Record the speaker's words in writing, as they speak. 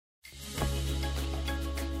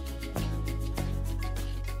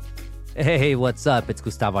Hey, what's up? It's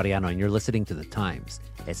Gustavo Arellano, and you're listening to The Times,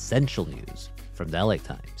 essential news from the LA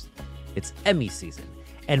Times. It's Emmy season,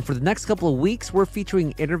 and for the next couple of weeks, we're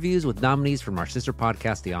featuring interviews with nominees from our sister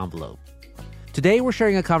podcast, The Envelope. Today, we're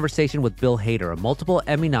sharing a conversation with Bill Hader, a multiple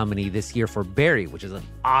Emmy nominee this year for Barry, which is an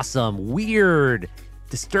awesome, weird,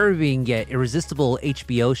 disturbing yet irresistible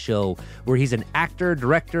HBO show where he's an actor,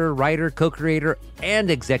 director, writer, co-creator,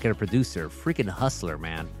 and executive producer. Freaking hustler,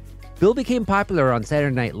 man. Bill became popular on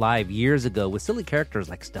Saturday Night Live years ago with silly characters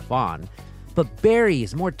like Stefon, but Barry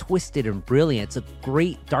is more twisted and brilliant. It's a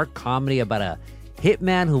great dark comedy about a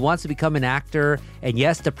hitman who wants to become an actor, and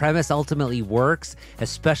yes, the premise ultimately works,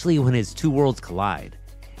 especially when his two worlds collide.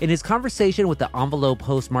 In his conversation with the Envelope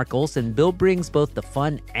host Mark Olson, Bill brings both the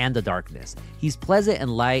fun and the darkness. He's pleasant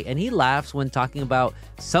and light, and he laughs when talking about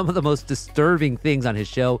some of the most disturbing things on his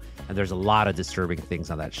show, and there's a lot of disturbing things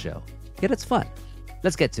on that show. Yet it's fun.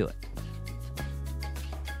 Let's get to it.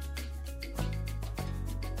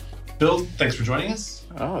 Bill, thanks for joining us.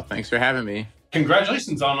 Oh, thanks for having me.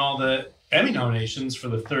 Congratulations on all the Emmy nominations for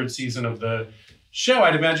the third season of the show.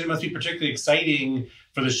 I'd imagine it must be particularly exciting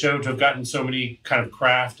for the show to have gotten so many kind of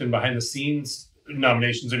craft and behind the scenes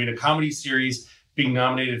nominations. I mean, a comedy series being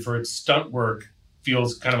nominated for its stunt work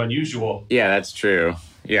feels kind of unusual. Yeah, that's true.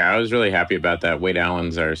 Yeah, I was really happy about that. Wade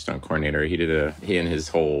Allen's our stunt coordinator. He and his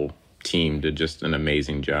whole team did just an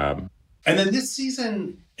amazing job. And then this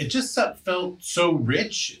season, it just felt so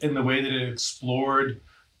rich in the way that it explored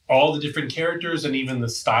all the different characters, and even the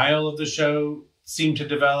style of the show seemed to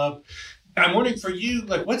develop. I'm wondering for you,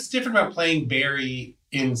 like, what's different about playing Barry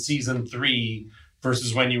in season 3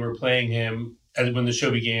 versus when you were playing him when the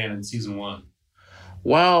show began in season 1?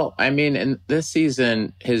 Well, I mean, in this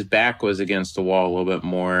season, his back was against the wall a little bit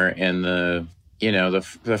more. And the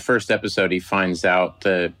first episode, he finds out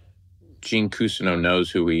that Gene Cousineau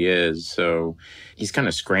knows who he is. So he's kind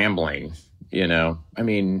of scrambling, I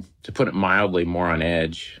mean, to put it mildly, more on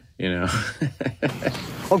edge.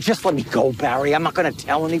 Oh, just let me go, Barry. I'm not going to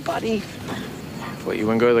tell anybody. What, you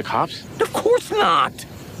wouldn't go to the cops? Of course not.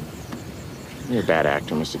 You're a bad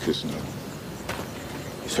actor, Mr. Cousineau.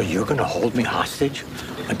 So you're going to hold me hostage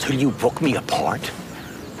until you book me a part?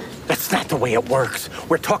 That's not the way it works.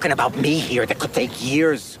 We're talking about me here. That could take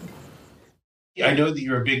years. I know that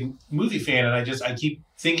you're a big movie fan, and I keep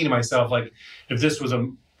thinking to myself, like, if this was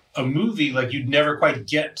a movie, like, you'd never quite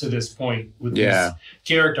get to this point with these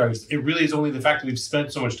characters. It really is only the fact that we've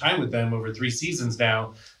spent so much time with them over 3 seasons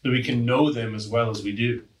now that we can know them as well as we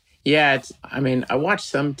do. Yeah, I watch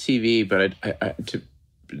some TV, but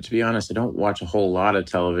to be honest, I don't watch a whole lot of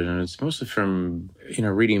television. It's mostly from,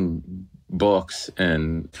 reading books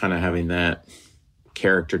and kind of having that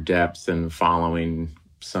character depth and following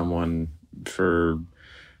someone for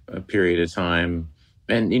a period of time.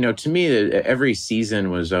 And, to me, every season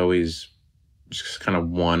was always just kind of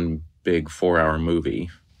one big 4-hour movie,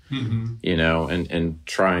 and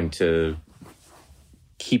trying to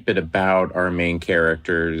keep it about our main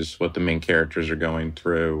characters, what the main characters are going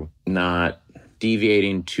through, not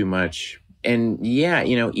deviating too much. And yeah,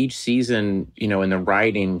 each season, in the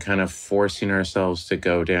writing, kind of forcing ourselves to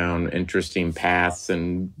go down interesting paths,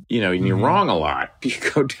 and, you're wrong a lot. You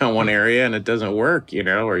go down one area and it doesn't work,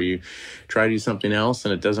 or you try to do something else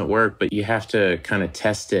and it doesn't work, but you have to kind of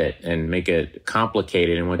test it and make it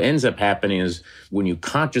complicated. And what ends up happening is when you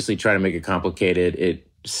consciously try to make it complicated, it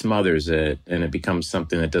smothers it and it becomes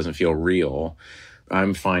something that doesn't feel real.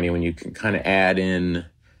 I'm finding when you can kind of add in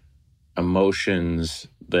emotions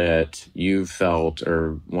that you've felt,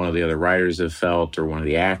 or one of the other writers have felt, or one of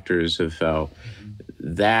the actors have felt,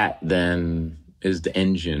 that then is the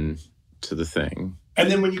engine to the thing. And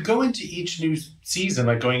then when you go into each new season,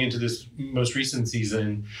 like going into this most recent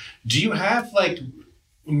season, do you have like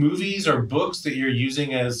movies or books that you're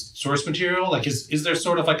using as source material? Like, is there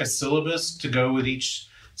sort of like a syllabus to go with each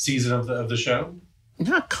season of the show?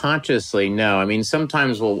 Not consciously, no. I mean,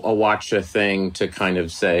 sometimes I'll watch a thing to kind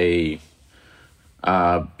of say,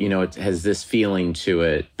 it has this feeling to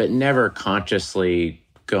it, but never consciously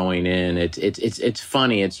going in. It's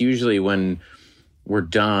funny. It's usually when we're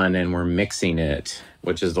done and we're mixing it,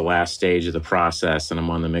 which is the last stage of the process, and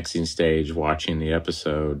I'm on the mixing stage watching the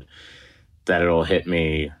episode, that it'll hit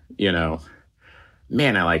me,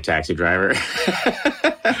 man, I like Taxi Driver.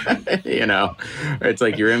 It's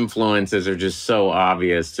like your influences are just so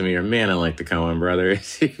obvious to me, or man, I like the Coen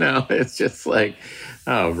Brothers. It's just like,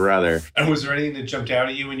 oh, brother. And was there anything that jumped out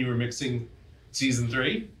at you when you were mixing season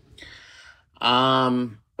 3?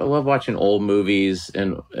 I love watching old movies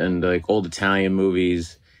and like old Italian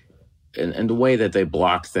movies, and the way that they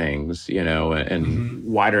block things, and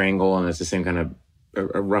wider angle, and it's the same kind of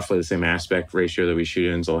a roughly the same aspect ratio that we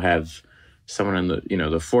shoot in. So we'll have someone in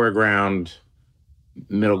the foreground,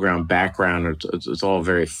 middle ground, background. It's all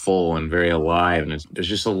very full and very alive, and there's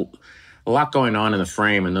just a lot going on in the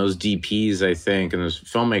frame. And those DPs, I think, and those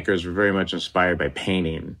filmmakers were very much inspired by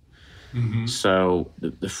painting. Mm-hmm. So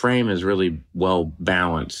the frame is really well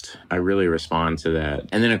balanced. I really respond to that.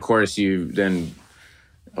 And then, of course,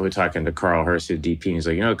 I was talking to Carl Hurst, the DP, and he's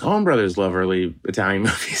like, Coen brothers love early Italian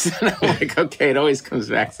movies. And I'm like, okay, it always comes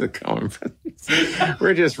back to the Coen brothers.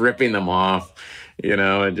 We're just ripping them off,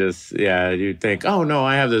 and just, you think, oh, no,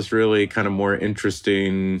 I have this really kind of more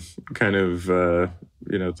interesting kind of,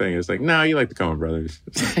 thing. It's like, no, you like the Coen brothers.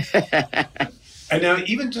 And now,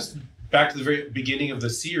 even just back to the very beginning of the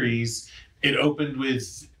series, it opened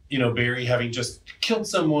with Barry having just killed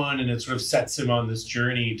someone, and it sort of sets him on this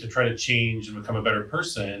journey to try to change and become a better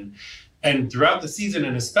person. And throughout the season,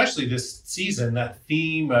 and especially this season, that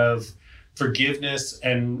theme of forgiveness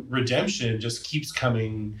and redemption just keeps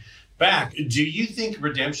coming back. Do you think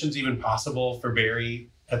redemption's even possible for Barry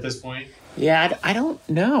at this point? Yeah, I don't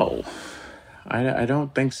know. I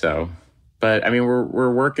don't think so. But, I mean,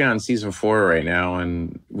 we're working on season 4 right now,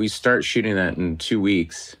 and we start shooting that in 2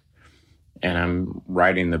 weeks. And I'm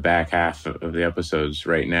writing the back half of the episodes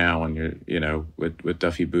right now, and with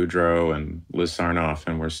Duffy Boudreau and Liz Sarnoff,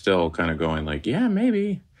 and we're still kind of going like, yeah,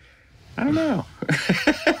 maybe. I don't know.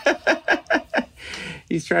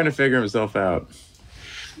 He's trying to figure himself out.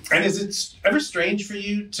 And is it ever strange for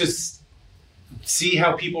you to see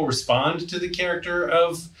how people respond to the character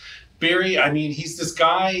of Barry? I mean, he's this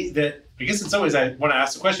guy that, I guess in some ways I want to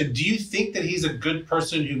ask the question, do you think that he's a good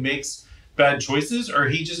person who makes bad choices, or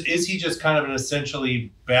is he just kind of an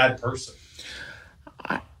essentially bad person?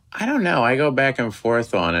 I don't know. I go back and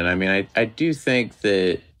forth on it. I mean, I do think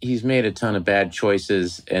that he's made a ton of bad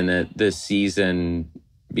choices, and that this season,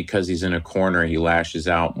 because he's in a corner, he lashes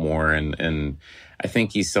out more. And I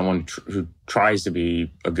think he's someone who tries to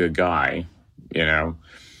be a good guy,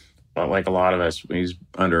 But like a lot of us, when he's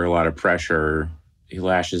under a lot of pressure, he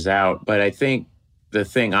lashes out. But I think the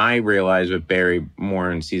thing I realized with Barry more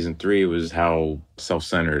in season 3 was how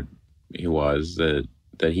self-centered he was, that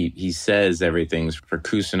he says everything's for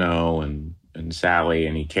Cousineau and Sally,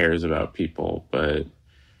 and he cares about people. But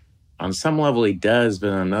on some level he does,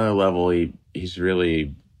 but on another level he's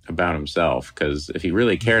really about himself, because if he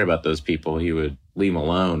really cared about those people, he would leave them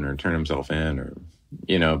alone or turn himself in, or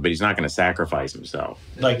but he's not going to sacrifice himself.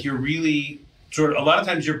 Like, you're really sort of, a lot of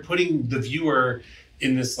times you're putting the viewer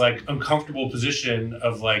in this like uncomfortable position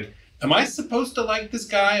of like, am I supposed to like this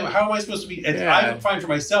guy? How am I supposed to be? And I find for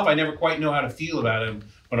myself, I never quite know how to feel about him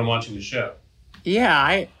when I'm watching the show.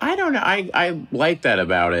 Yeah, I don't know. I like that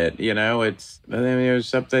about it. There's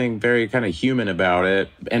something very kind of human about it.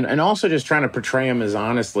 And also just trying to portray him as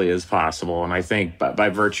honestly as possible. And I think by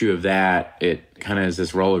virtue of that, it kind of is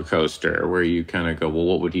this roller coaster where you kind of go, well,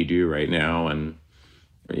 what would he do right now? And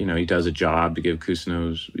he does a job to give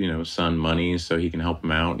Cousineau's, son money so he can help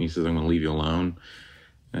him out. And he says, I'm going to leave you alone.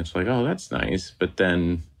 And it's like, oh, that's nice. But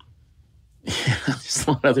then there's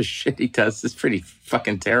a lot of other shit he does is pretty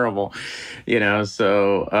fucking terrible,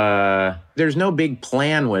 So there's no big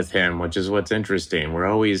plan with him, which is what's interesting. We're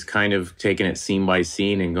always kind of taking it scene by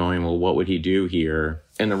scene and going, well, what would he do here?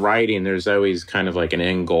 In the writing, there's always kind of like an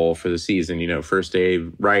end goal for the season. First day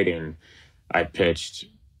of writing, I pitched,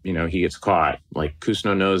 he gets caught. Like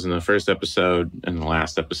Cousineau knows in the first episode and the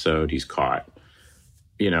last episode, he's caught.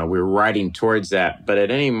 We're writing towards that. But at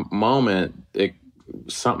any moment,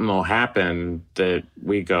 something will happen that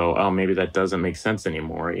we go, oh, maybe that doesn't make sense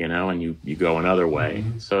anymore, and you go another way.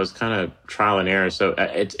 Mm-hmm. So it's kind of trial and error. So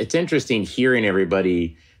it's interesting hearing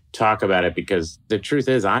everybody talk about it, because the truth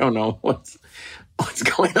is, I don't know what's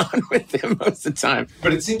going on with him most of the time.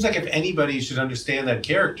 But it seems like if anybody should understand that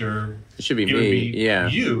character, it should be me. Would be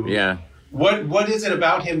you. Yeah. What is it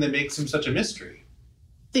about him that makes him such a mystery?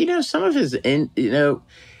 Some of his,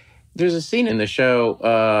 there's a scene in the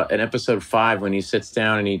show, in episode 5, when he sits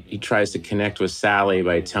down and he tries to connect with Sally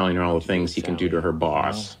by telling her all the things he can do to her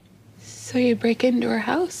boss. So you break into her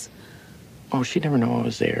house? Oh, she'd never know I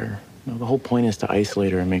was there. The whole point is to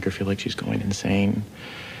isolate her and make her feel like she's going insane.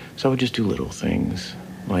 So I would just do little things,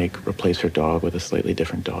 like replace her dog with a slightly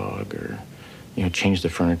different dog, or, change the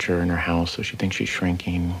furniture in her house so she thinks she's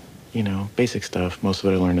shrinking. Basic stuff. Most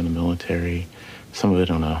of it I learned in the military, some of it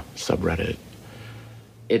on a subreddit.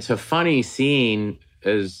 It's a funny scene.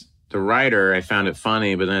 As the writer, I found it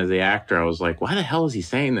funny, but then as the actor, I was like, why the hell is he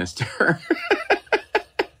saying this to her?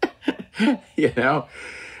 And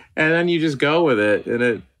then you just go with it, and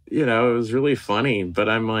it was really funny. But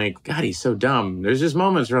I'm like, God, he's so dumb. There's just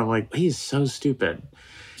moments where I'm like, he's so stupid,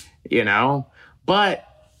 But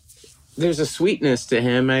there's a sweetness to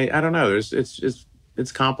him. I don't know.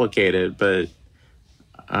 It's complicated, but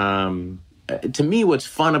to me, what's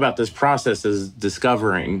fun about this process is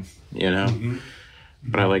discovering, Mm-hmm.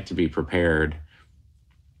 But I like to be prepared.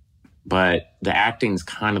 But the acting's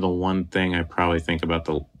kind of the one thing I probably think about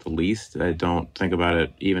the least. I don't think about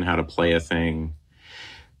it, even how to play a thing.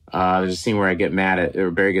 There's a scene where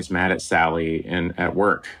Barry gets mad at Sally at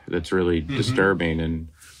work. That's really disturbing. And,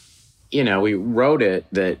 we wrote it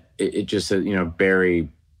that it just said, Barry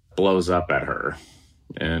blows up at her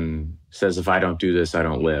and says, if I don't do this, I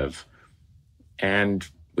don't live. And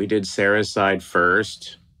we did Sarah's side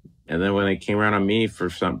first. And then when it came around on me for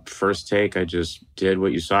some first take, I just did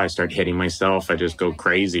what you saw. I start hitting myself. I just go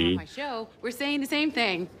crazy. My show, we're saying the same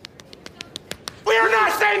thing. We are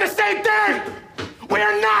not saying the same thing! We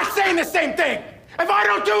are not saying the same thing! If I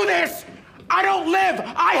don't do this, I don't live!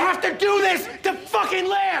 I have to do this to fucking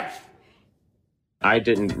live! I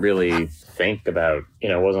didn't really think about,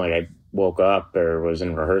 it wasn't like I woke up or was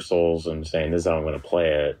in rehearsals and saying, this is how I'm going to play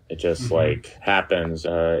it. It just happens.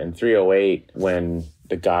 In 308, when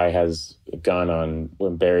the guy has a gun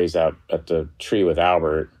when Barry's out at the tree with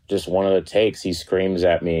Albert, just one of the takes, he screams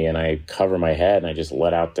at me and I cover my head and I just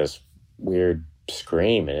let out this weird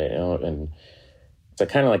scream, and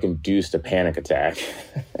it's kind of like induced a panic attack,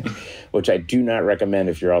 which I do not recommend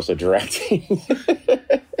if you're also directing.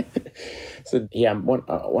 So yeah, when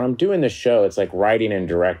I'm doing this show, it's like writing and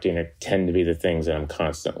directing tend to be the things that I'm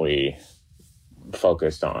constantly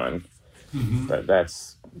focused on. But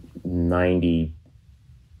that's 98%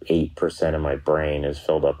 of my brain is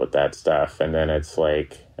filled up with that stuff. And then it's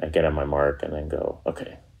like, I get on my mark and then go,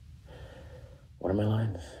 okay, what are my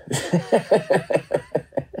lines?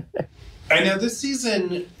 I know this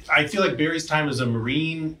season, I feel like Barry's time as a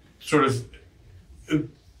Marine sort of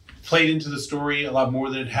played into the story a lot more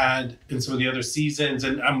than it had in some of the other seasons.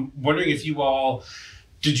 And I'm wondering if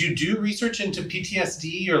did you do research into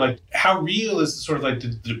PTSD, or like how real is sort of like the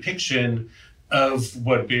depiction of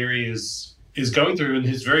what Barry is going through and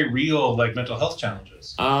his very real like mental health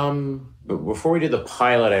challenges? But before we did the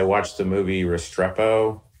pilot, I watched the movie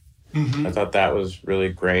Restrepo. I thought that was really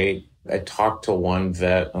great. I talked to one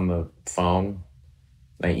vet on the phone.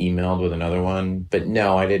 I emailed with another one. But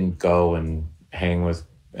no, I didn't go and hang with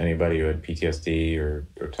anybody who had PTSD or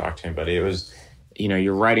talk to anybody. It was,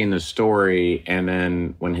 you're writing the story, and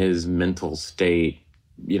then when his mental state,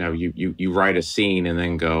 you write a scene and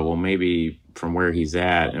then go, well, maybe from where he's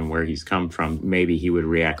at and where he's come from, maybe he would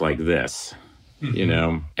react like this,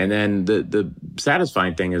 And then the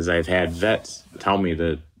satisfying thing is I've had vets tell me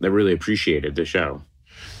that they really appreciated the show.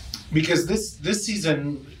 Because this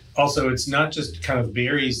season, also, it's not just kind of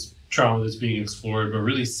Barry's trauma that's being explored, but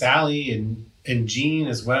really Sally and Jean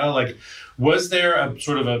as well. Like, was there a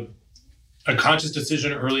sort of a conscious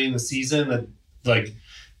decision early in the season that like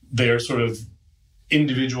their sort of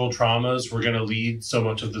individual traumas were going to lead so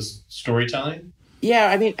much of this storytelling? Yeah,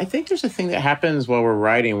 I mean, I think there's a thing that happens while we're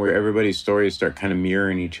writing where everybody's stories start kind of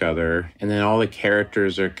mirroring each other. And then all the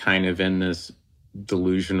characters are kind of in this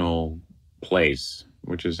delusional place,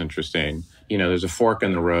 which is interesting. There's a fork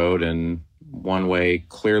in the road, and one way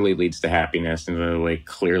clearly leads to happiness and the other way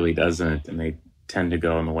clearly doesn't. And they tend to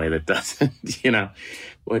go in the way that doesn't,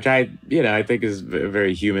 which I think is a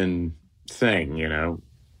very human thing,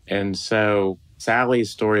 And so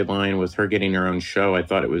Sally's storyline with her getting her own show, I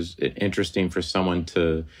thought it was interesting for someone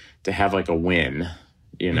to have like a win,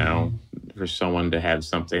 for someone to have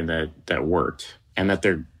something that worked and that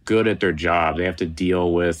they're good at their job. They have to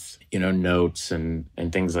deal with, notes and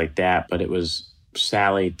things like that. But it was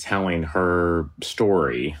Sally telling her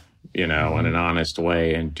story, in an honest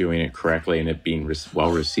way and doing it correctly and it being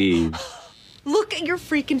well received. Look at your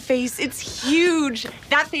freaking face. It's huge.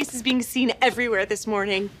 That face is being seen everywhere this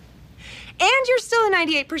morning. And you're still a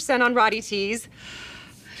 98% on Roddy T's.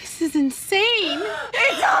 This is insane.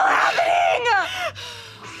 It's all happening!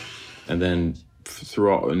 And then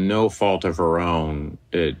through no fault of her own,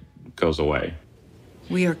 it goes away.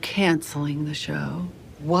 We are canceling the show.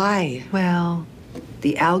 Why? Well,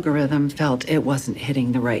 the algorithm felt it wasn't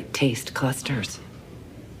hitting the right taste clusters.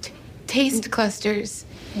 Taste clusters.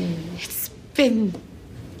 It's been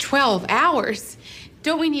 12 hours.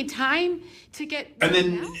 Don't we need time to get... And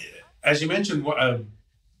then, as you mentioned, a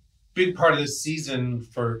big part of this season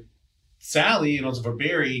for Sally and also for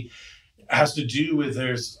Barry has to do with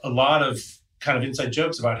there's a lot of kind of inside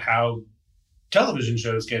jokes about how television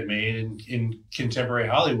shows get made in contemporary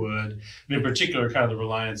Hollywood, and in particular kind of the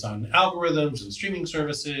reliance on algorithms and streaming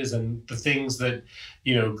services and the things that,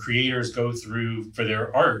 creators go through for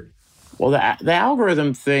their art. Well, the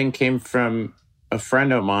algorithm thing came from a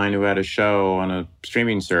friend of mine who had a show on a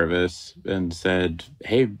streaming service and said,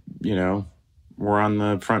 hey, we're on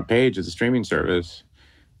the front page of the streaming service.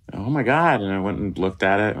 Oh my God. And I went and looked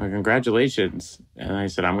at it. Congratulations. And I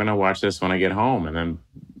said, I'm going to watch this when I get home. And then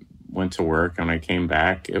went to work, and I came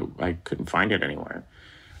back. I couldn't find it anywhere.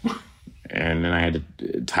 And then I had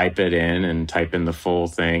to type it in and type in the full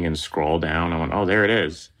thing and scroll down. I went, oh, there it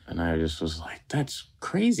is. And I just was like, that's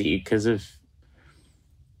crazy. Because if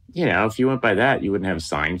you went by that, you wouldn't have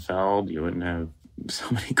Seinfeld. You wouldn't have so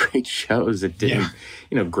many great shows that didn't,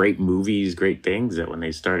 great movies, great things that when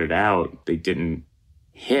they started out, they didn't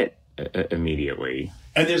hit immediately.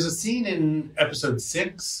 And there's a scene in episode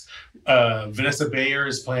 6. Vanessa Bayer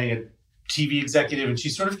is playing a TV executive, and she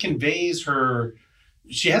sort of conveys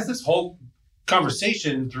she has this whole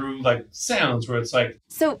conversation through like sounds where it's like.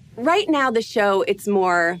 So right now the show, it's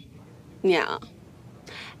more, yeah.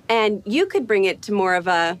 And you could bring it to more of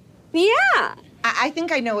a, yeah. I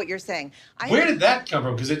think I know what you're saying. Where did that come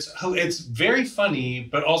from? Because it's very funny,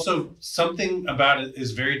 but also something about it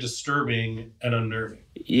is very disturbing and unnerving.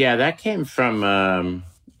 Yeah, that came from,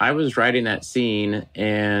 I was writing that scene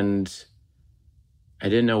and I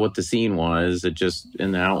didn't know what the scene was. It just,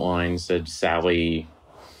 in the outline, said Sally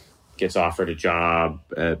gets offered a job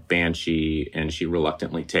at Banshee and she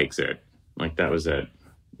reluctantly takes it. Like, that was it,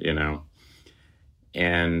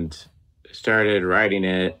 And started writing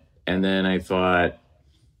it. And then I thought,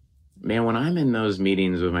 man, when I'm in those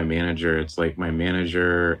meetings with my manager, it's like my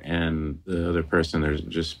manager and the other person, they're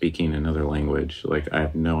just speaking another language. Like, I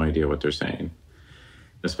have no idea what they're saying,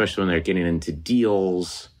 especially when they're getting into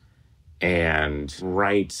deals and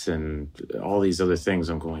rights and all these other things.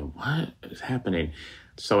 I'm going, what is happening?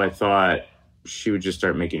 So I thought she would just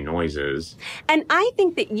start making noises. And I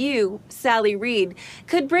think that you, Sally Reed,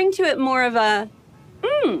 could bring to it more of a,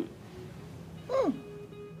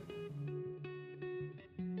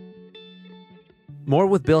 More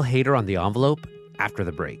with Bill Hader on The Envelope after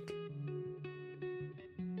the break.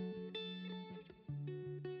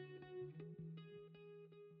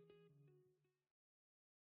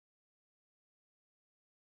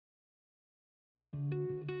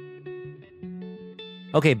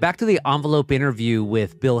 Okay, back to The Envelope interview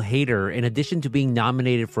with Bill Hader. In addition to being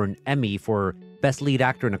nominated for an Emmy for Best Lead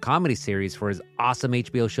Actor in a Comedy Series for his awesome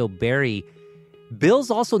HBO show Barry,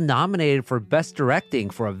 Bill's also nominated for Best Directing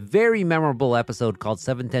for a very memorable episode called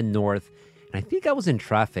 710 North. And I think I was in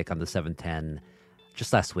traffic on the 710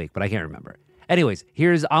 just last week, but I can't remember. Anyways,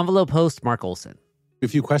 here's Envelope host Mark Olson. A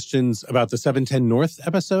few questions about the 710 North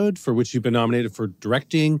episode, for which you've been nominated for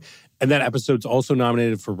directing. And that episode's also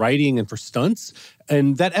nominated for writing and for stunts.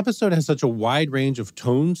 And that episode has such a wide range of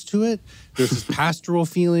tones to it. There's this pastoral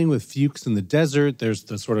feeling with Fuchs in the desert. There's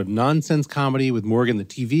the sort of nonsense comedy with Morgan, the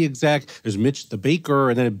TV exec. There's Mitch, the baker.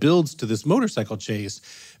 And then it builds to this motorcycle chase.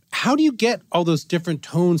 How do you get all those different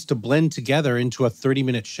tones to blend together into a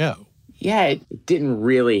 30-minute show? Yeah, it didn't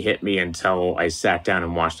really hit me until I sat down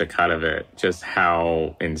and watched a cut of it, just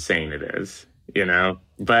how insane it is,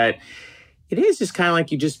 But it is just kind of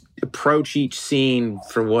like you just approach each scene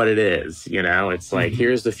for what it is, It's like,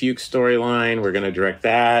 here's the Fuchs storyline, we're going to direct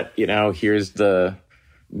that, here's the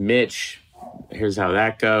Mitch, here's how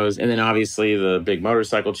that goes. And then obviously the big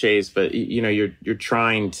motorcycle chase, but, you're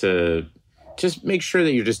trying to just make sure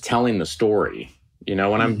that you're just telling the story.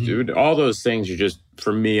 When I'm doing all those things,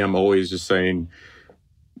 for me, I'm always just saying,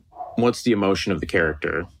 what's the emotion of the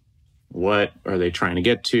character? What are they trying to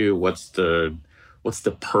get to? What's the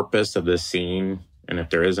purpose of this scene? And if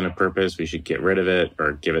there isn't a purpose, we should get rid of it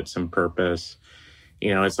or give it some purpose.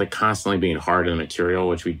 It's like constantly being hard on the material,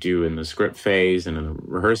 which we do in the script phase and in the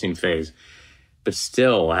rehearsing phase, but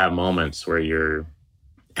still have moments where you're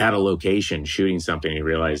at a location shooting something and you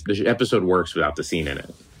realize the episode works without the scene in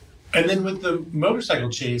it. And then with the motorcycle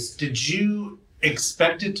chase, did you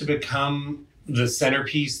expect it to become the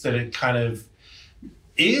centerpiece that it kind of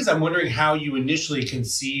is? I'm wondering how you initially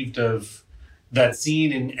conceived of that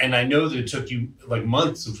scene. And I know that it took you like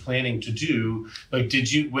months of planning to do. Like,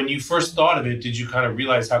 when you first thought of it, did you kind of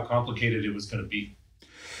realize how complicated it was going to be?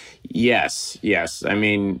 Yes. I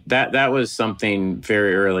mean, that was something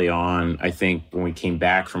very early on. I think when we came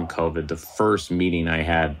back from COVID, the first meeting I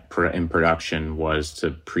had in production was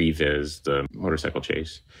to previs the motorcycle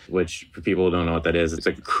chase, which for people who don't know what that is, it's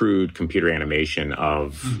like a crude computer animation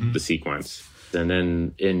of the sequence. And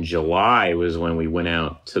then in July was when we went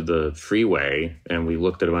out to the freeway and we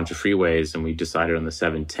looked at a bunch of freeways and we decided on the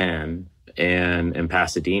 710 and in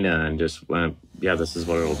Pasadena and just went, yeah, this is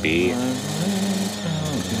what it'll be.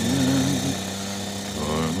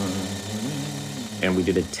 And we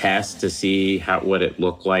did a test to see what it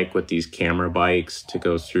looked like with these camera bikes to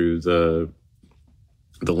go through the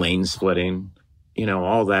the lane splitting,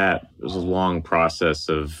 all that was a long process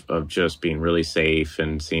of just being really safe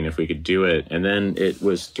and seeing if we could do it. And then it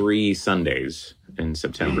was 3 Sundays in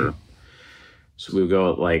September. So we would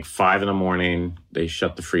go at like 5 a.m. They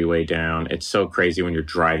shut the freeway down. It's so crazy when you're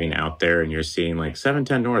driving out there and you're seeing like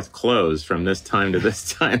 710 North closed from this time to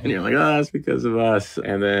this time. And you're like, oh, that's because of us.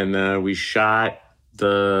 And then we shot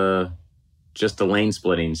just the lane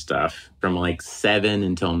splitting stuff from like 7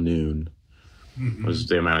 until noon was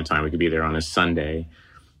the amount of time we could be there on a Sunday.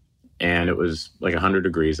 And it was like 100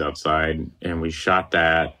 degrees outside. And we shot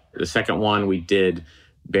that. The second one, we did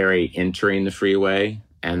Barry entering the freeway.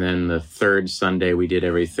 And then the third Sunday, we did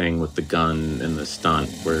everything with the gun and the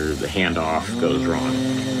stunt where the handoff goes wrong.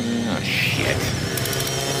 Oh, shit.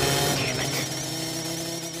 Damn it.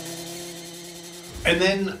 And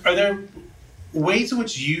then are there ways in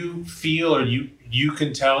which you feel or you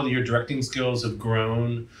can tell that your directing skills have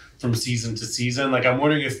grown from season to season? Like, I'm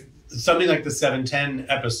wondering if something like the 710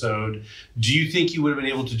 episode, do you think you would have been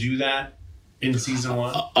able to do that in season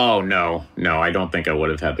 1? Oh, no. No, I don't think I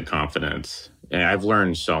would have had the confidence. And I've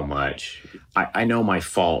learned so much. I know my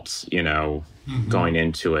faults, going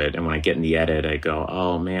into it. And when I get in the edit, I go,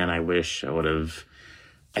 oh, man, I wish I would have.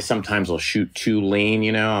 I sometimes will shoot too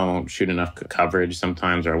lean, I won't shoot enough coverage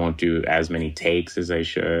sometimes, or I won't do as many takes as I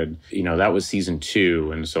should. That was season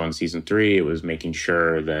 2. And so in season 3, it was making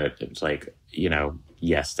sure that it's like,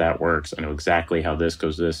 yes, that works. I know exactly how this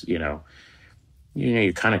goes,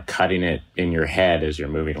 you're kind of cutting it in your head as you're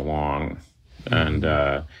moving along.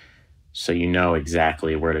 And, so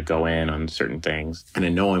exactly where to go in on certain things. And I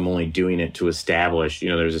know I'm only doing it to establish,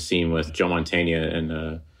 there's a scene with Joe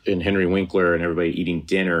Mantegna and Henry Winkler and everybody eating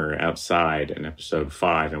dinner outside in episode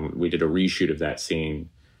 5. And we did a reshoot of that scene.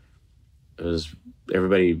 It was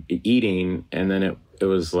everybody eating. And then it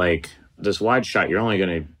was like this wide shot. You're only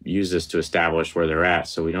going to use this to establish where they're at.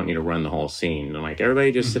 So we don't need to run the whole scene. And I'm like,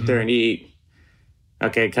 everybody just sit there and eat.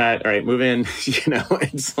 Okay, cut. All right, move in.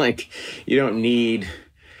 It's like you don't need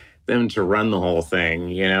them to run the whole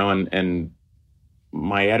thing, and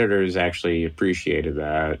my editors actually appreciated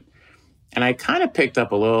that. And I kind of picked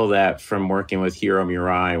up a little of that from working with Hiro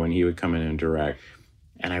Murai when he would come in and direct.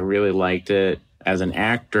 And I really liked it. As an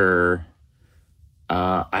actor,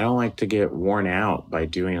 I don't like to get worn out by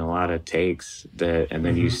doing a lot of takes and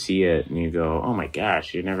then you see it and you go, oh my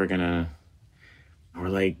gosh, you're never gonna, we're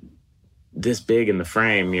like this big in the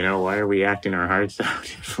frame, why are we acting our hearts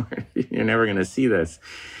out? You're never gonna see this.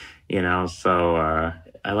 So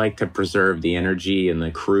I like to preserve the energy and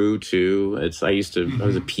the crew too. I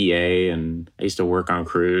was a PA and I used to work on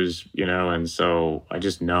crews, and so I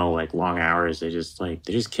just know like long hours, they just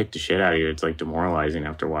kick the shit out of you. It's like demoralizing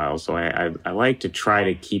after a while. So I like to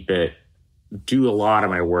try to do a lot of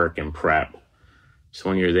my work in prep. So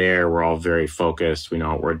when you're there, we're all very focused. We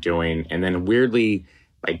know what we're doing. And then weirdly,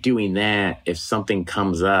 by doing that, if something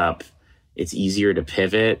comes up, it's easier to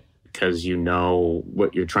pivot, because you know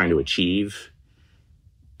what you're trying to achieve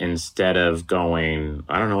instead of going,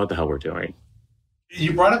 I don't know what the hell we're doing.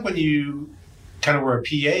 You brought up when you kind of were a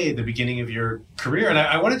PA at the beginning of your career, and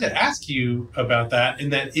I wanted to ask you about that.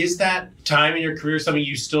 And is that time in your career something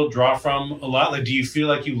you still draw from a lot? Like, do you feel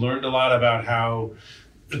like you learned a lot about how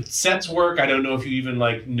sets work? I don't know if you even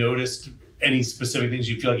noticed any specific things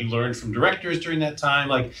you feel like you learned from directors during that time.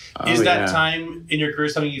 Is that time in your career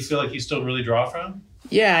something you feel like you still really draw from?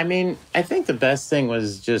 Yeah, I mean, I think the best thing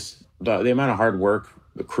was just the amount of hard work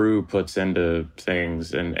the crew puts into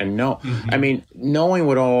things knowing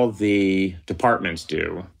what all the departments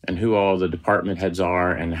do and who all the department heads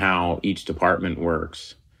are and how each department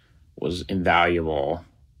works was invaluable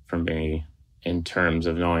for me in terms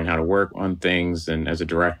of knowing how to work on things and as a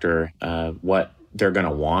director, what they're going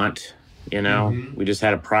to want. We just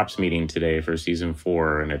had a props meeting today for season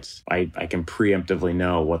 4, and I can preemptively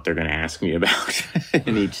know what they're going to ask me about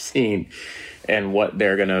in each scene and what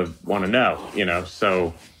they're going to want to know,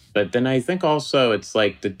 So, but then I think also it's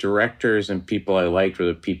like the directors and people I liked were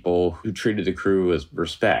the people who treated the crew with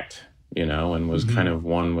respect, and was kind of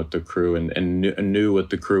one with the crew and knew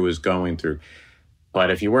what the crew was going through.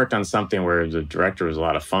 But if you worked on something where the director was a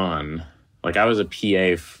lot of fun, like I was a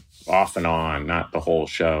PA off and on, not the whole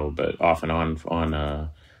show, but off and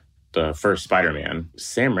on the first Spider-Man.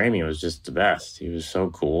 Sam Raimi was just the best. He was so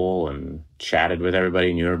cool and chatted with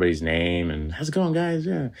everybody, knew everybody's name, and how's it going, guys?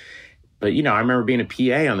 Yeah. But, I remember being a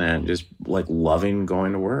PA on that and just loving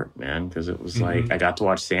going to work, man, because it was I got to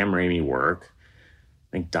watch Sam Raimi work.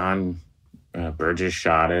 I think Don Burgess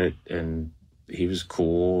shot it, and he was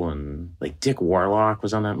cool. And like Dick Warlock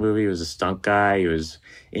was on that movie. He was a stunt guy. He was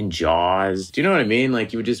in Jaws. Do you know what I mean?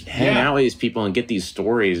 Like you would just hang out with these people and get these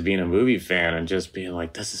stories being a movie fan and just being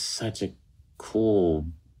like, this is such a cool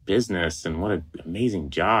business and what an amazing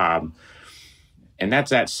job. And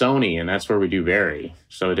that's at Sony, and that's where we do Barry.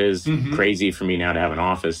 So it is crazy for me now to have an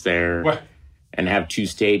office there and have 2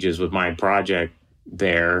 stages with my project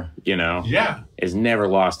there, you know? Yeah. It's never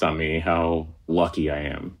lost on me how lucky I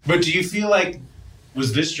am. But do you feel like,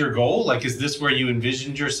 was this your goal? Like, is this where you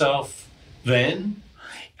envisioned yourself then?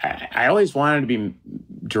 I always wanted to be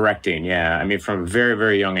directing, yeah. I mean, from a very,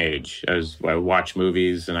 very young age, I would watch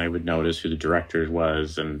movies and I would notice who the director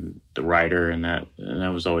was and the writer, and that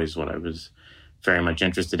was always what I was very much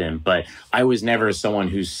interested in. But I was never someone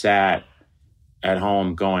who sat at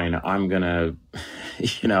home going, I'm going to,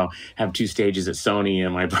 you know, have 2 stages at Sony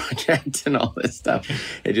in my project and all this stuff.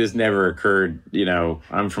 It just never occurred. You know,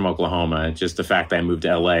 I'm from Oklahoma. Just the fact that I moved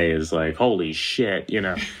to LA is like, holy shit, you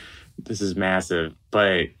know, this is massive.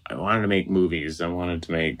 But I wanted to make movies. I wanted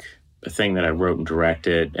to make a thing that I wrote and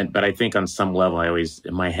directed. But I think on some level, in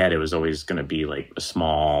my head, it was always going to be like a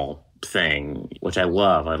small thing, which I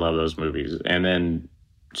love. I love those movies. And then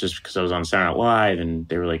just because I was on Saturday Night Live and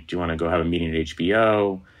they were like, do you want to go have a meeting at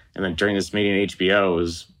HBO? And then during this meeting at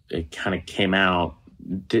HBO, it kind of came out,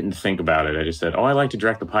 didn't think about it. I just said, I like to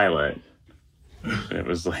direct the pilot. And it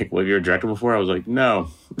was like, well, have you ever directed before? I was like, no.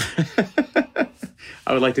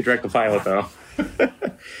 I would like to direct the pilot, though.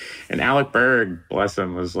 And Alec Berg, bless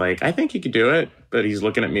him, was like, I think you could do it. But he's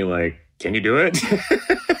looking at me like, can you do it?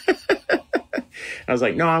 I was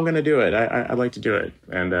like, no, I'm going to do it. I'd like to do it.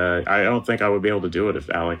 And I don't think I would be able to do it if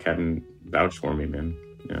Alec hadn't vouched for me, man.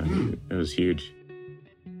 Yeah, It was huge.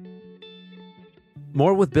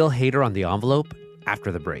 More with Bill Hader on The Envelope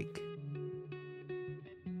after the break.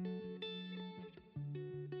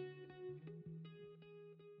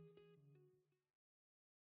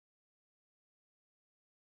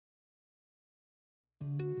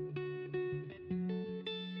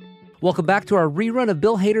 Welcome back to our rerun of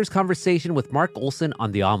Bill Hader's conversation with Mark Olson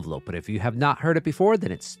on The Envelope. But if you have not heard it before,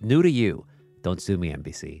 then it's new to you. Don't sue me,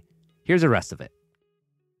 NBC. Here's the rest of it.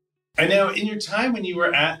 I know in your time when you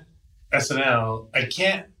were at SNL, I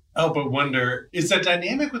can't help but wonder, is that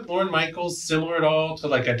dynamic with Lorne Michaels similar at all to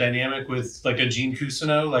like a dynamic with like a Gene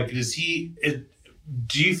Cousineau? Like,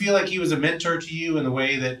 do you feel like he was a mentor to you in the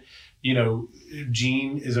way that, you know,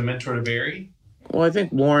 Gene is a mentor to Barry? Well, I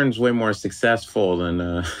think Lorne's way more successful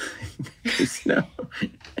than Cousineau.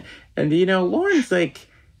 And, you know, Lorne's like,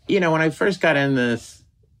 you know, when I first got in this,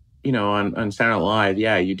 you know, on Saturday Night Live,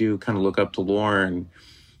 yeah, you do kind of look up to Lorne.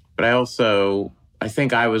 But I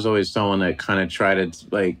think I was always someone that kind of tried to,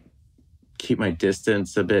 like, keep my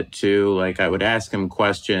distance a bit, too. Like, I would ask him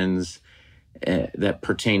questions that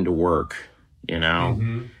pertain to work, you know?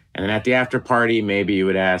 Mm-hmm. And then at the after party, maybe you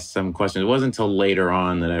would ask some questions. It wasn't until later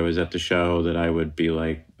on that I was at the show that I would be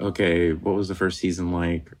like, okay, what was the first season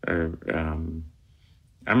like? Or,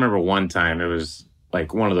 I remember one time it was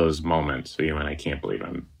like one of those moments, you know, and I can't believe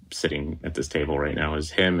I'm sitting at this table right now,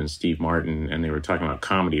 is him and Steve Martin, and they were talking about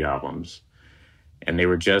comedy albums. And they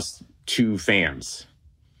were just 2 fans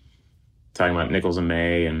talking about Nichols and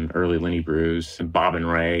May and early Lenny Bruce and Bob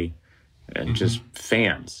and Ray and just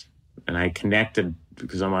fans. And I connected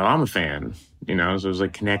because I'm a fan, you know, so it was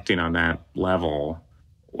like connecting on that level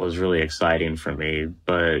was really exciting for me.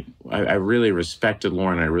 But I really respected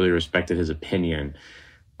Lorne. I really respected his opinion,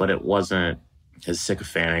 but it wasn't as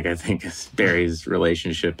sycophantic, I think, as Barry's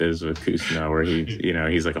relationship is with Cousineau, where he, you know,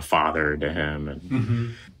 he's like a father to him.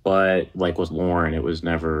 And, but like with Lorne, it was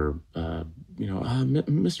never, you know,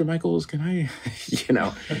 Mr. Michaels, can I, you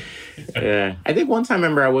know? I think one time, I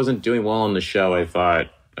remember I wasn't doing well on the show, I thought,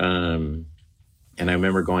 and I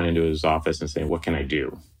remember going into his office and saying, what can I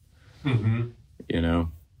do? You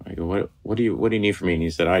know, I go, what do you need from me? And he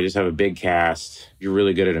said, I just have a big cast. You're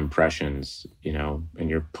really good at impressions, you know, and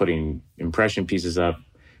you're putting impression pieces up,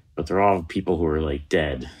 but they're all people who are like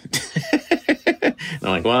dead. And I'm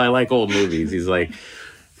like, well, I like old movies. He's like,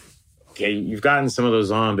 okay, you've gotten some of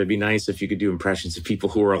those on, but it'd be nice if you could do impressions of people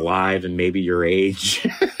who are alive and maybe your age.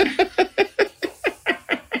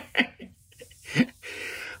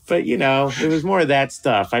 But, you know, it was more of that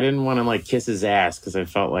stuff. I didn't want to, like, kiss his ass because I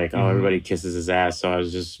felt like, everybody kisses his ass. So I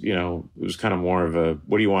was just, you know, it was kind of more of a,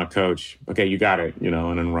 what do you want, coach? Okay, you got it, you know,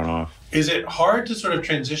 and then run off. Is it hard to sort of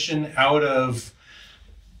transition out of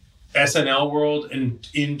SNL world and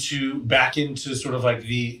back into sort of like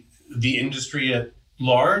the industry at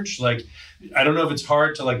large? Like, I don't know if it's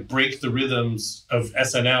hard to, like, break the rhythms of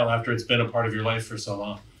SNL after it's been a part of your life for so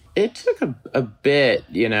long. It took a bit,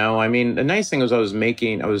 you know. I mean, the nice thing was I was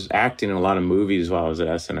acting in a lot of movies while I was at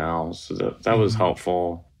SNL, so that was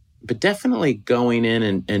helpful. But definitely going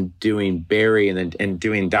in and doing Barry and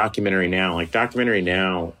doing Documentary Now. Like, Documentary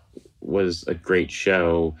Now was a great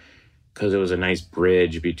show because it was a nice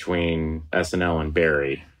bridge between SNL and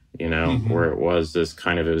Barry, you know, where it was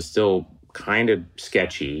still kind of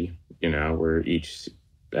sketchy, you know, where each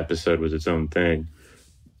episode was its own thing.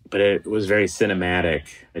 But it was very cinematic.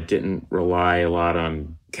 It didn't rely a lot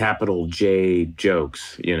on capital J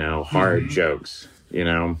jokes, you know, hard jokes, you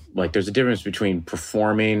know. Like, there's a difference between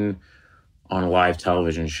performing on a live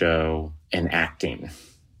television show and acting.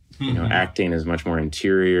 You know, acting is much more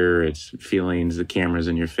interior. It's feelings, the camera's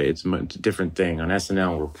in your face. It's a different thing. On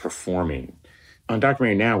SNL, we're performing. On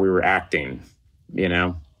Documentary Now, we were acting, you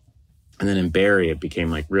know. And then in Barry, it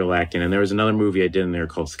became like real acting. And there was another movie I did in there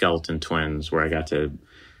called Skeleton Twins where I got to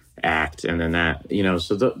act, and then that, you know,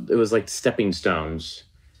 so it was like stepping stones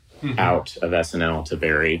out of SNL to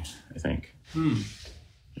Barry, I think. Yeah.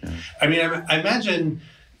 I mean, I imagine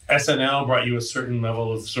SNL brought you a certain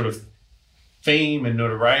level of sort of fame and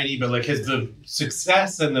notoriety, but like, has the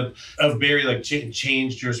success of Barry like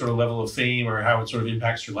changed your sort of level of fame or how it sort of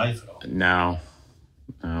impacts your life at all? No,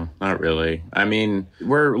 not really. I mean,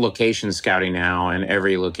 we're location scouting now, and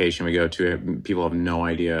every location we go to, people have no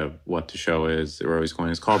idea what the show is. We're always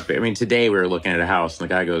going, it's called Barry. I mean, today we were looking at a house, and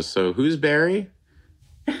the guy goes, so who's Barry?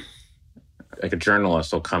 Like, a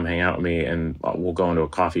journalist will come hang out with me, and we'll go into a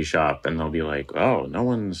coffee shop, and they'll be like, oh,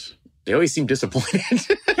 they always seem disappointed.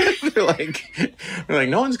 they're like,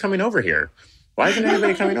 no one's coming over here. Why isn't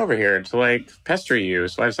anybody coming over here to, like, pester you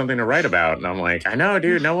so I have something to write about? And I'm like, I know,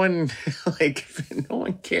 dude, no one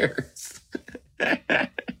cares.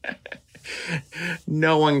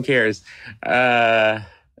 No one cares.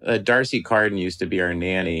 Darcy Carden used to be our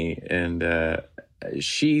nanny, and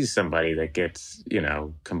she's somebody that gets, you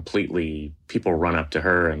know, completely, people run up to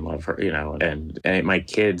her and love her, you know, and my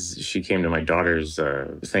kids, she came to my daughter's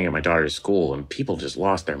thing at my daughter's school, and people just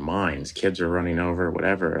lost their minds. Kids are running over,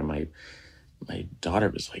 whatever, and my daughter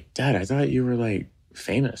was like, Dad, I thought you were, like,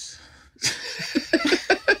 famous.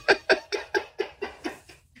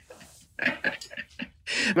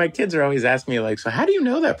 My kids are always asking me, like, so how do you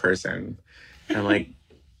know that person? And I'm like,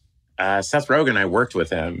 Seth Rogen, I worked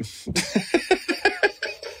with him.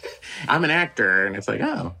 I'm an actor. And it's like,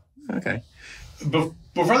 oh, okay. Before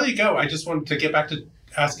I let you go, I just wanted to get back to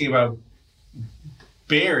asking about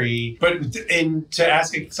Barry, and to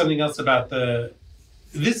ask something else about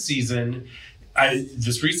this season,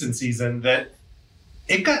 this recent season, that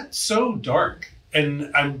it got so dark.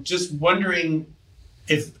 And I'm just wondering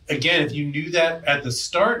if you knew that at the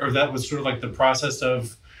start, or that was sort of like the process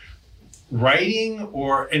of writing,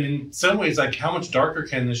 and in some ways, like, how much darker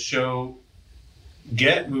can this show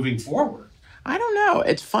get moving forward? I don't know.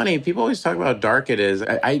 It's funny. People always talk about how dark it is.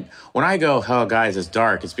 When I go, oh, guys, it's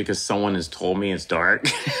dark, it's because someone has told me it's dark.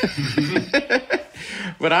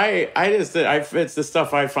 But it's the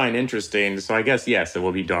stuff I find interesting. So I guess, yes, it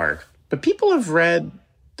will be dark. But people have read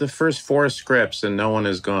the first 4 scripts and no one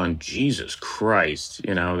has gone, Jesus Christ.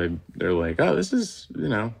 You know, they're like, oh, this is, you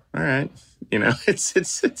know, all right. You know,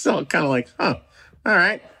 it's all kind of like, huh, all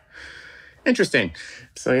right. Interesting.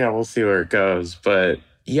 So, yeah, we'll see where it goes. But,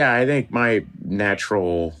 yeah, I think my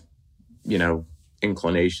natural, you know,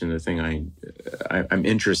 inclination, the thing I'm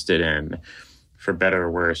interested in, for better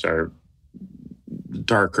or worse, are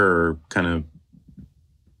darker, kind of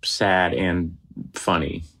sad and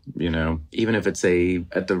funny, you know. Even if it's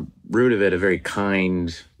at the root of it, a very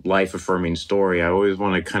kind, life-affirming story, I always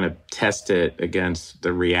want to kind of test it against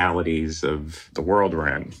the realities of the world we're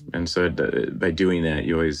in. And so by doing that,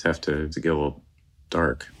 you always have to get a little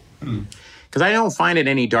dark. Because I don't find it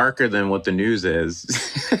any darker than what the news is,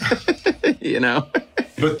 you know?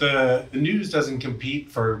 But the news doesn't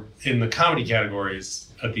compete in the comedy categories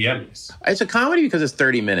at the Emmys. It's a comedy because it's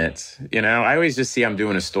 30 minutes, you know? I always just see I'm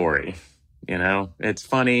doing a story, you know? It's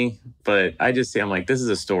funny, but I just see, I'm like, this is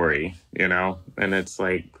a story, you know? And it's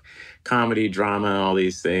like comedy, drama, all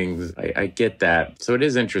these things. I get that. So it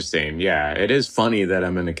is interesting. Yeah, it is funny that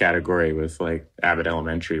I'm in a category with, like, Abbott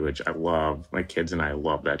Elementary, which I love. My kids and I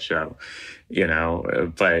love that show, you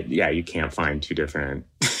know? But, yeah, you can't find two different...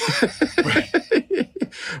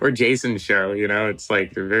 Or Jason's show, you know, it's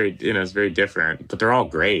like they're very, you know, it's very different, but they're all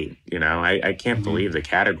great, you know. I can't believe the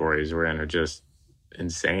categories we're in are just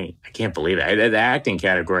insane. I can't believe it. The acting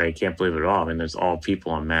category, I can't believe it at all. I mean, there's all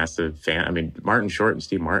people I'm massive fan. I mean, Martin Short and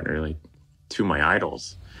Steve Martin are like two of my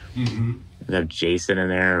idols. I have Jason in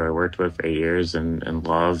there, who I worked with for 8 years, and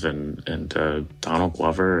Love, and Donald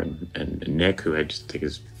Glover, and Nick, who I just think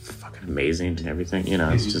is fucking amazing and everything. You know,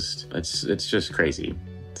 it's just crazy.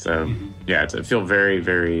 So yeah, I feel very,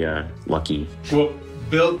 very lucky. Well,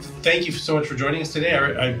 Bill, thank you so much for joining us today.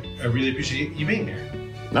 I really appreciate you being here.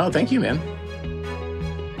 No, thank you, man.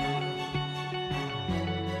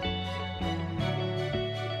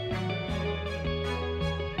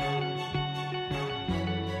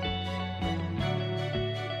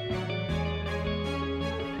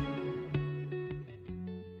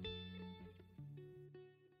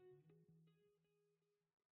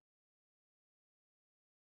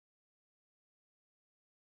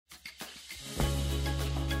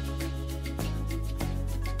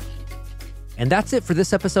 And that's it for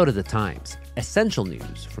this episode of The Times, essential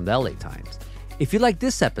news from the LA Times. If you like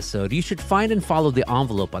this episode, you should find and follow The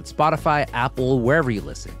Envelope on Spotify, Apple, wherever you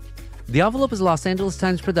listen. The Envelope is a Los Angeles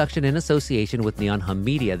Times production in association with Neon Hum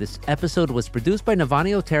Media. This episode was produced by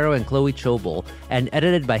Navani Otero and Chloe Chobol and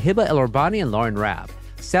edited by Hiba El Urbani and Lauren Rabb.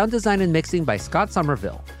 Sound design and mixing by Scott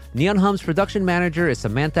Somerville. Neon Hum's production manager is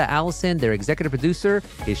Samantha Allison. Their executive producer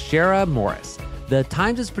is Shara Morris. The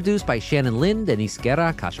Times is produced by Shannon Lin, Denise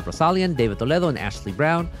Guerra, Kasha Rosalian, David Toledo, and Ashley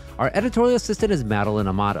Brown. Our editorial assistant is Madeline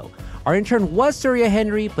Amato. Our intern was Surya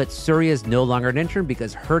Henry, but Surya is no longer an intern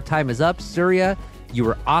because her time is up. Surya, you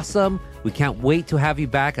were awesome. We can't wait to have you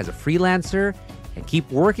back as a freelancer and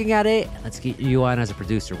keep working at it. And let's get you on as a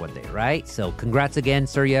producer one day, right? So congrats again,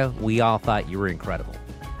 Surya. We all thought you were incredible.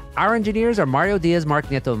 Our engineers are Mario Diaz, Mark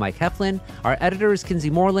Nieto, and Mike Heflin. Our editor is Kinsey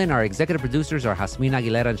Moreland. Our executive producers are Jasmine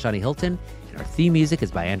Aguilera and Shani Hilton. And our theme music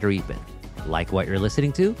is by Andrew Eapen. Like what you're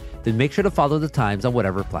listening to? Then make sure to follow The Times on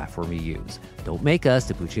whatever platform you use. Don't make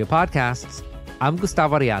us Tapuchia Podcasts. I'm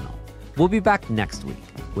Gustavo Arellano. We'll be back next week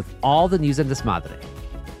with all the news and desmadre.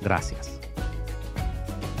 Gracias.